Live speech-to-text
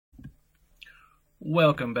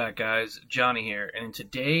Welcome back, guys. Johnny here, and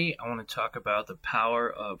today I want to talk about the power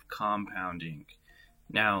of compounding.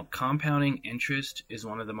 Now, compounding interest is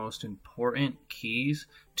one of the most important keys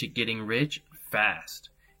to getting rich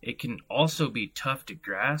fast. It can also be tough to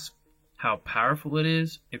grasp how powerful it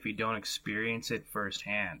is if you don't experience it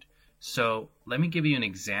firsthand. So, let me give you an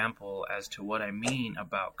example as to what I mean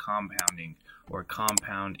about compounding or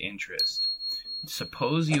compound interest.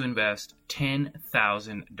 Suppose you invest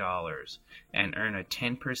 $10,000 and earn a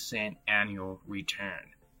 10% annual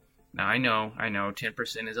return. Now I know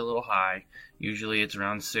 10% is a little high. Usually it's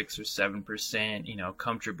around 6 or 7%,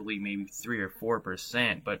 comfortably maybe 3 or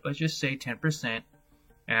 4%, but let's just say 10%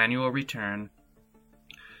 annual return.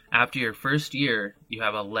 After your first year, you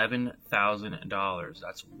have $11,000.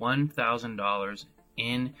 That's $1,000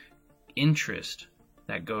 in interest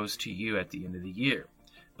that goes to you at the end of the year.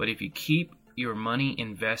 But if you keep your money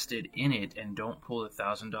invested in it and don't pull the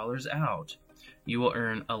 $1,000 out, you will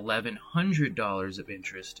earn $1,100 of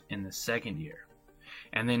interest in the second year,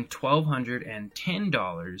 and then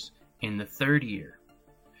 $1,210 in the third year,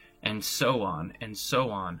 and so on and so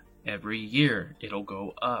on. Every year it'll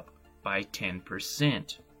go up by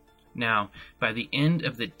 10%. Now, by the end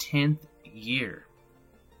of the 10th year,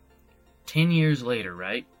 10 years later,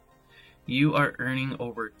 right? You are earning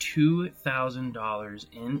over $2,000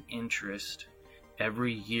 in interest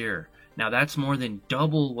every year. Now that's more than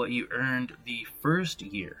double what you earned the first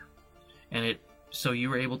year. So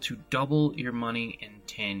you were able to double your money in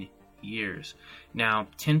 10 years. Now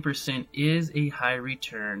 10% is a high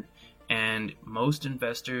return, and most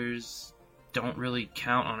investors don't really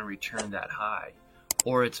count on a return that high,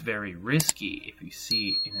 or it's very risky if you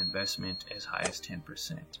see an investment as high as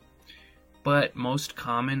 10%. But most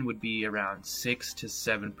common would be around 6 to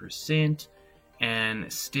 7%,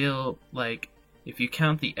 and still, if you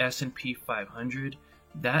count the S&P 500,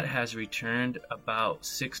 that has returned about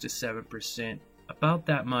 6 to 7%, about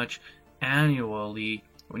that much annually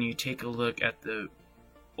when you take a look at the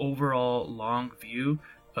overall long view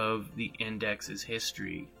of the index's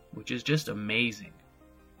history, which is just amazing.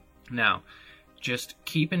 Now, just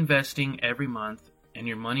keep investing every month and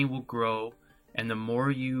your money will grow. And the more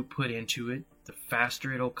you put into it, the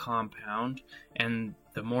faster it'll compound, and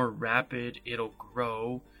the more rapid it'll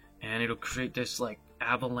grow, and it'll create this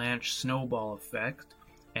avalanche snowball effect.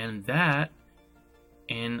 And that,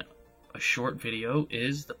 in a short video,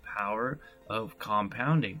 is the power of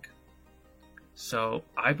compounding. So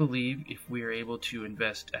I believe if we are able to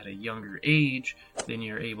invest at a younger age, then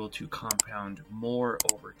you're able to compound more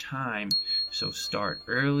over time. So start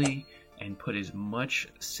early and put as much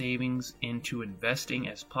savings into investing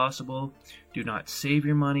as possible. Do not save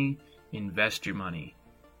your money, invest your money.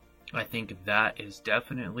 I think that is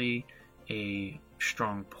definitely a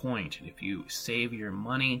strong point. If you save your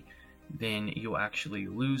money, then you'll actually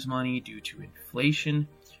lose money due to inflation.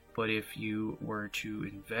 But if you were to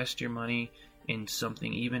invest your money in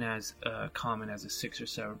something even as common as a 6 or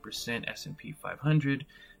 7% S&P 500,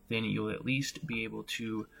 then you'll at least be able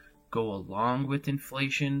to go along with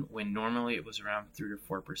inflation when normally it was around 3 or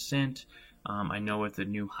 4%. I know with the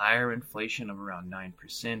new higher inflation of around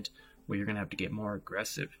 9%, we're going to have to get more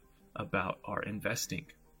aggressive about our investing.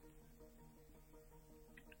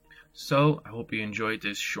 So I hope you enjoyed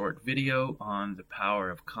this short video on the power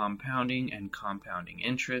of compounding and compounding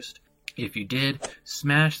interest. If you did,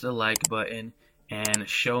 smash the like button and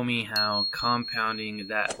show me how compounding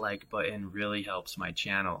that like button really helps my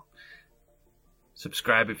channel.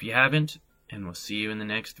 Subscribe if you haven't, and we'll see you in the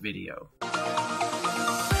next video.